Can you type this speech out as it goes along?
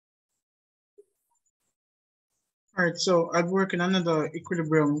All right, so I'll work on another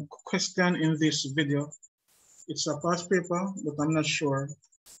equilibrium question in this video. It's a past paper, but I'm not sure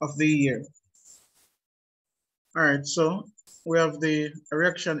of the year. All right, so we have the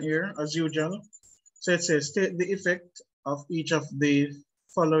reaction here as usual. So it says state the effect of each of the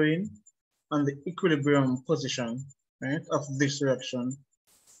following on the equilibrium position, right, of this reaction.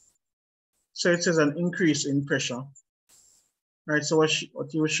 So it says an increase in pressure. All right, so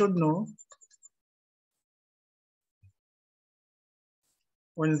what you should know,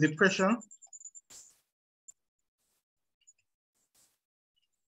 when the pressure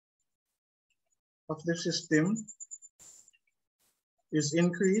of the system is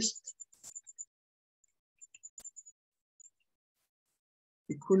increased,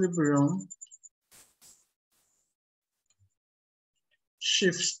 equilibrium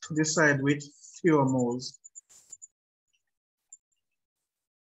shifts to the side with fewer moles.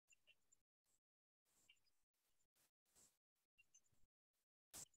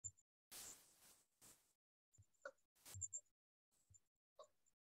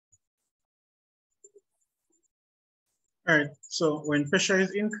 All right, so when pressure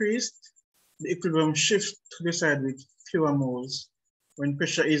is increased, the equilibrium shifts to the side with fewer moles. When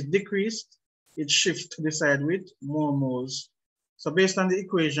pressure is decreased, it shifts to the side with more moles. So based on the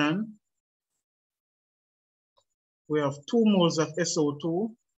equation, we have 2 moles of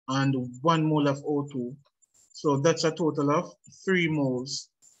SO2 and 1 mole of O2. So that's a total of 3 moles.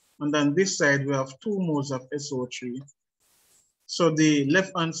 And on this side, we have 2 moles of SO3. So the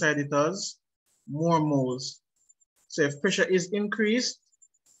left-hand side, it has more moles. So if pressure is increased,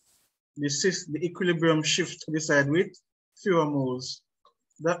 the equilibrium shifts to the side with fewer moles.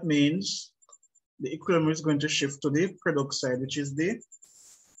 That means the equilibrium is going to shift to the product side, which is the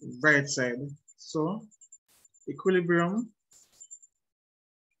right side. So equilibrium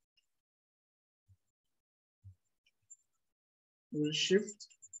will shift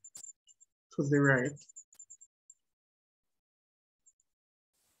to the right.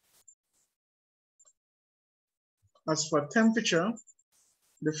 As for temperature,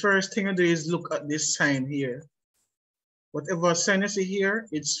 the first thing I do is look at this sign here. Whatever sign you see here,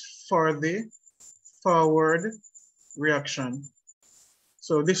 it's for the forward reaction.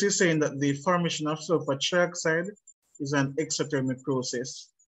 So this is saying that the formation of sulfur trioxide is an exothermic process.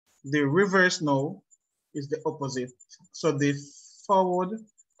 The reverse now is the opposite. So the forward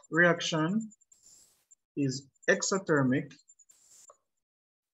reaction is exothermic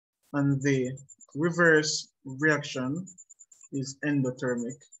and the reverse reaction is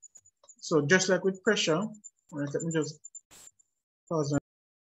endothermic. So just like with pressure, all right, let me just pause.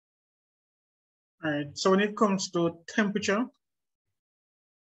 All right, so when it comes to temperature,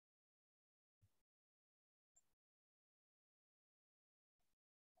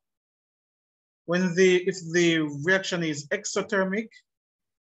 if the reaction is exothermic,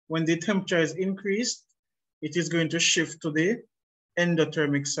 when the temperature is increased, it is going to shift to the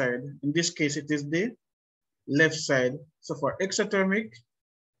endothermic side. In this case, it is the left side. So for exothermic,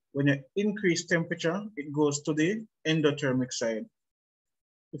 when you increase temperature, it goes to the endothermic side.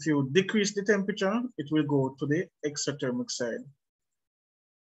 If you decrease the temperature, it will go to the exothermic side.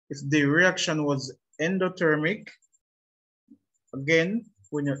 If the reaction was endothermic, again,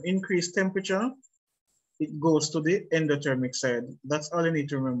 when you increase temperature, it goes to the endothermic side. That's all you need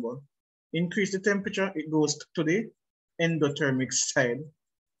to remember. Increase the temperature, it goes to the endothermic side.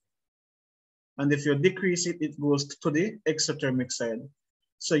 And if you decrease it, it goes to the exothermic side.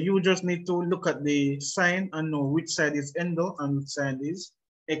 So you just need to look at the sign and know which side is endo and which side is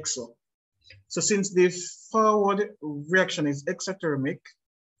exo. So since the forward reaction is exothermic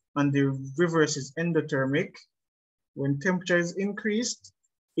and the reverse is endothermic, when temperature is increased,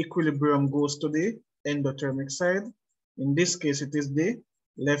 equilibrium goes to the endothermic side. In this case, it is the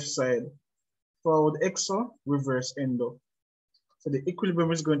left side. Forward exo, reverse endo. So the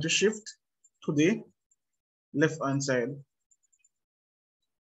equilibrium is going to shift to the left-hand side.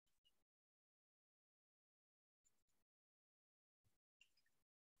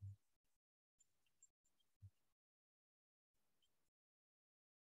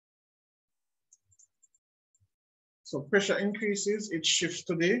 So pressure increases, it shifts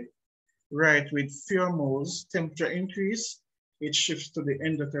to the right with fewer moles. Temperature increase, it shifts to the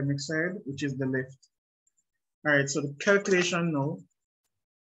endothermic side, which is the left. All right, so the calculation now.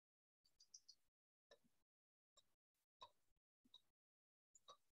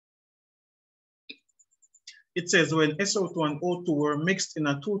 It says when SO2 and O2 were mixed in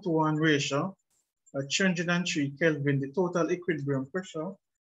a 2-to-1 ratio at 303 Kelvin, the total equilibrium pressure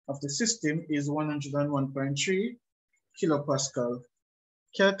of the system is 101.3 kilopascal.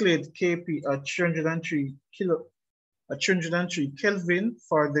 Calculate Kp at 303 at 303 Kelvin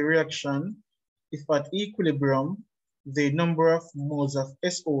for the reaction if at equilibrium the number of moles of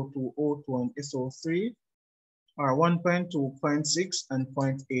SO2, O2, and SO3 are 1.2, 0.6, and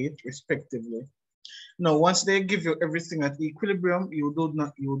 0.8 respectively. Now, once they give you everything at equilibrium, you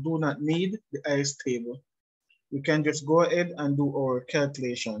do not need the ice table. We can just go ahead and do our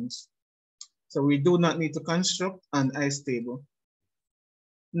calculations. So we do not need to construct an ice table.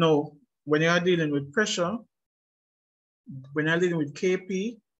 Now, when you are dealing with pressure, when you're dealing with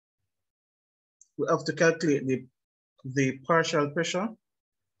Kp, we have to calculate the partial pressure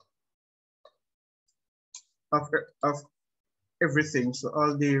of everything, so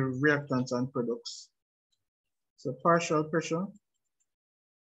all the reactants and products. So partial pressure,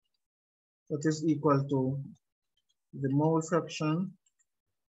 that is equal to the mole fraction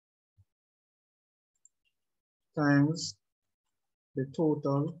times the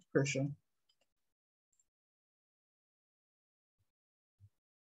total pressure.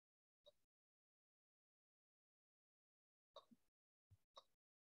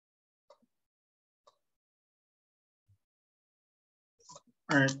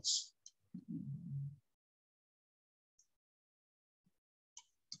 All right.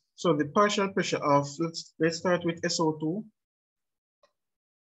 So the partial pressure of, let's start with SO2.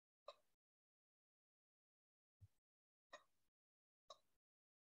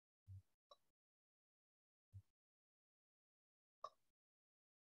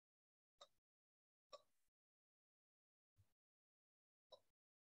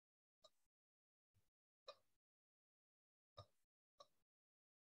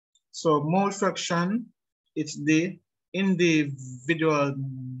 So mole fraction, it's the individual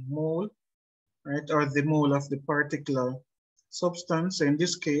mole, right? Or the mole of the particular substance. So in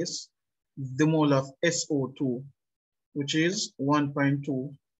this case, the mole of SO2, which is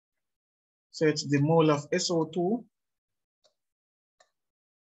 1.2. So it's the mole of SO2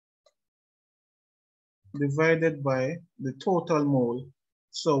 divided by the total mole.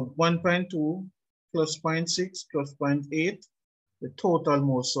 So 1.2 plus 0.6 plus 0.8, the total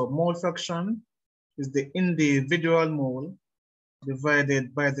mole. So mole fraction is the individual mole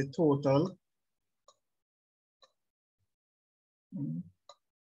divided by the total.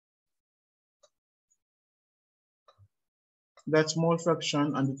 That's mole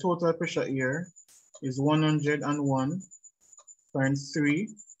fraction, and the total pressure here is 101.3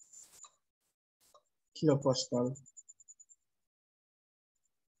 kilopascal.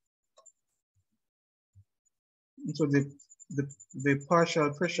 And so the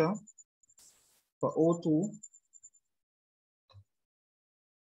partial pressure for O2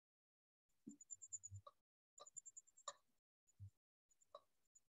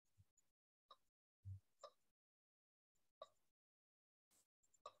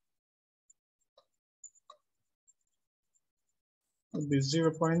 would be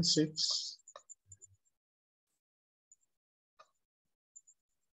 0.6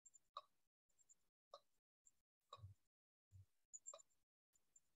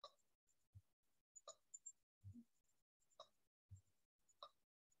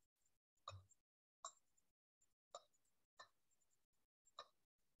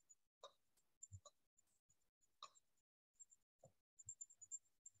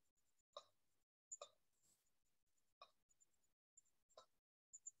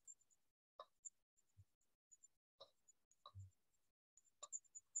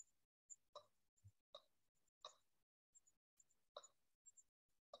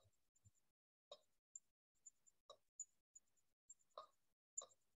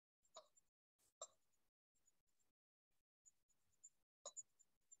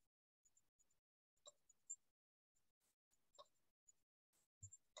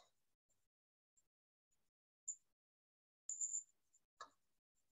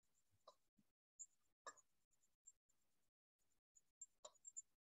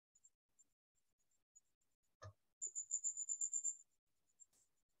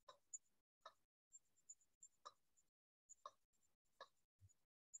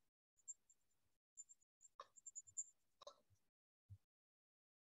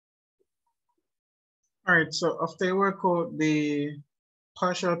 All right, so after you work out the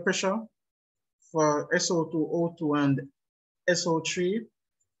partial pressure for SO2, O2, and SO3,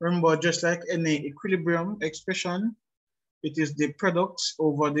 remember, just like any equilibrium expression, it is the products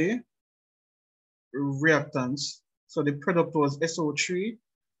over the reactants. So the product was SO3,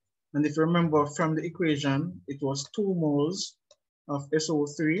 and if you remember from the equation, it was 2 moles of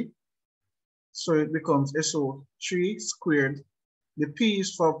SO3. So it becomes SO3 squared. The P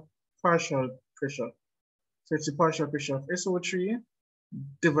is for partial pressure. So it's the partial pressure of SO3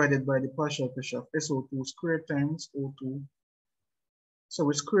 divided by the partial pressure of SO2 squared times O2. So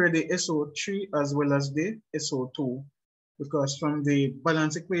we square the SO3 as well as the SO2 because from the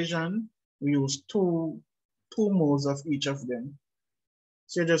balance equation, we use two moles of each of them.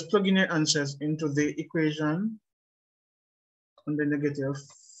 So you just plug in your answers into the equation and then you get your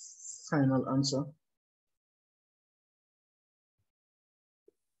final answer.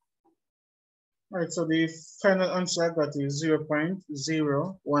 All right, so the final answer I got is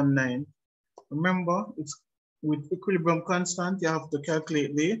 0.019. Remember, it's with equilibrium constant, you have to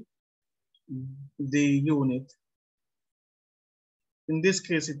calculate the unit. In this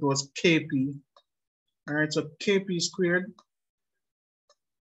case, it was Kp. All right, so Kp squared.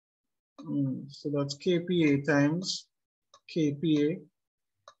 So that's Kpa times Kpa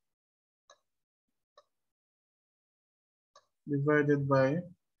divided by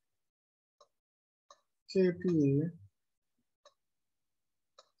Kpa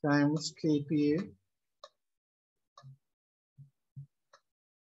times Kpa.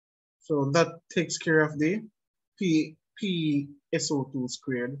 So that takes care of the PSO2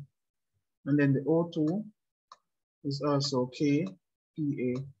 squared. And then the O2 is also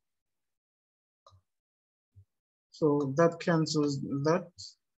Kpa. So that cancels that.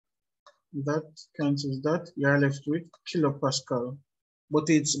 That cancels that. You are left with kilopascal. But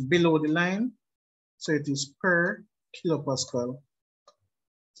it's below the line, so it is per kilopascal.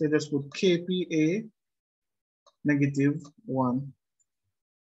 So just put Kpa -1.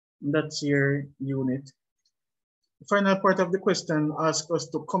 That's your unit. The final part of the question asks us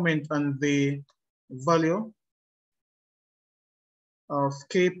to comment on the value of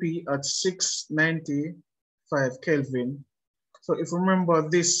Kp at 695 Kelvin. So if you remember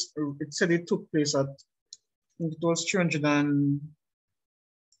this, it said it took place at, I think it was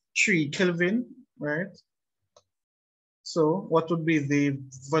 303 Kelvin, right? So what would be the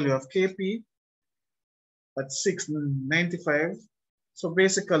value of Kp at 695? So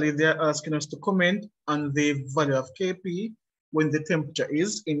basically they're asking us to comment on the value of Kp when the temperature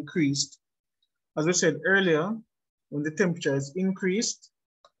is increased. As we said earlier, when the temperature is increased,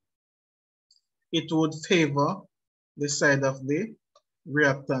 it would favor the side of the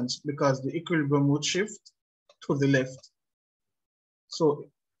reactants because the equilibrium would shift to the left.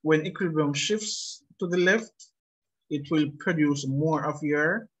 So when equilibrium shifts to the left, it will produce more of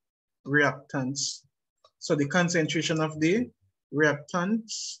your reactants. So the concentration of the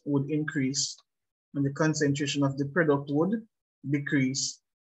reactants would increase and the concentration of the product would decrease.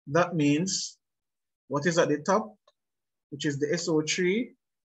 That means what is at the top, which is the SO3,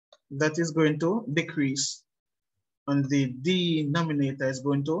 that is going to decrease and the denominator is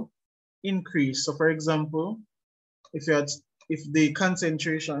going to increase. So for example, if the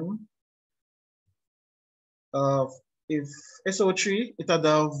concentration of, if SO3, it had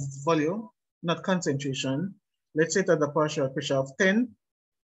a value, not concentration, let's say it had a partial pressure of 10,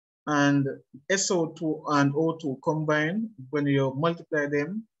 and SO2 and O2 combined, when you multiply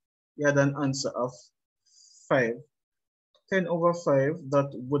them, you had an answer of 5. 10 over 5, that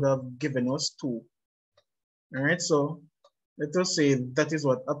would have given us 2. All right, so let us say that is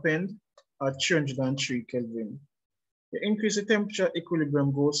what happened at 303 Kelvin. The increase in temperature,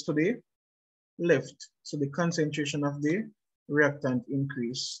 equilibrium goes to the left. So the concentration of the reactant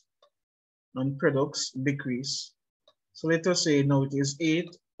increase and products decrease. So let us say now it is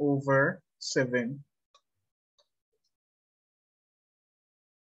 8/7.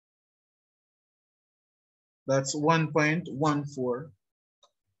 That's 1.14.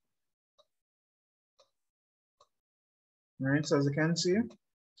 All right, so as you can see,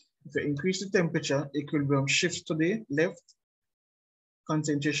 if you increase the temperature, equilibrium shifts to the left,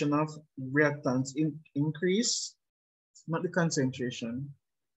 concentration of reactants increase, not the concentration.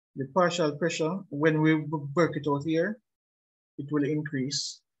 The partial pressure, when we work it out here, it will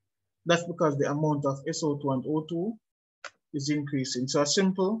increase. That's because the amount of SO2 and O2 is increasing. So a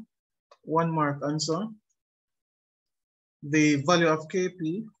simple 1-mark answer. The value of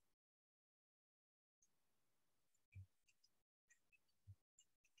Kp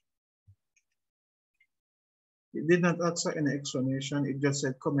it did not ask for any explanation, it just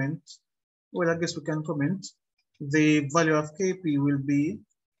said comment. Well, I guess we can comment. The value of Kp will be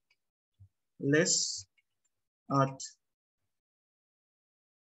less at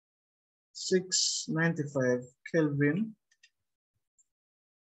 695 Kelvin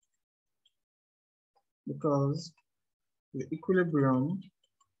because the equilibrium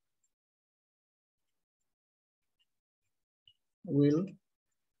will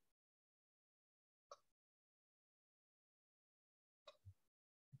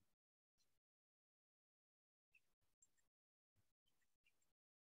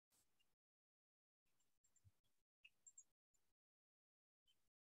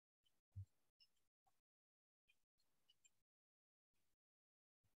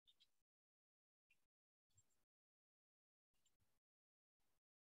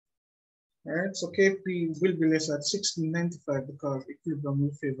All right, so Kp will be less at 1695 because equilibrium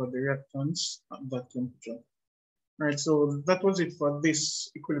will favor the reactants at that temperature. All right, so that was it for this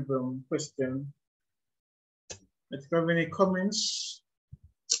equilibrium question. If you have any comments,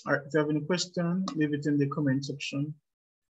 or if you have any question, leave it in the comment section.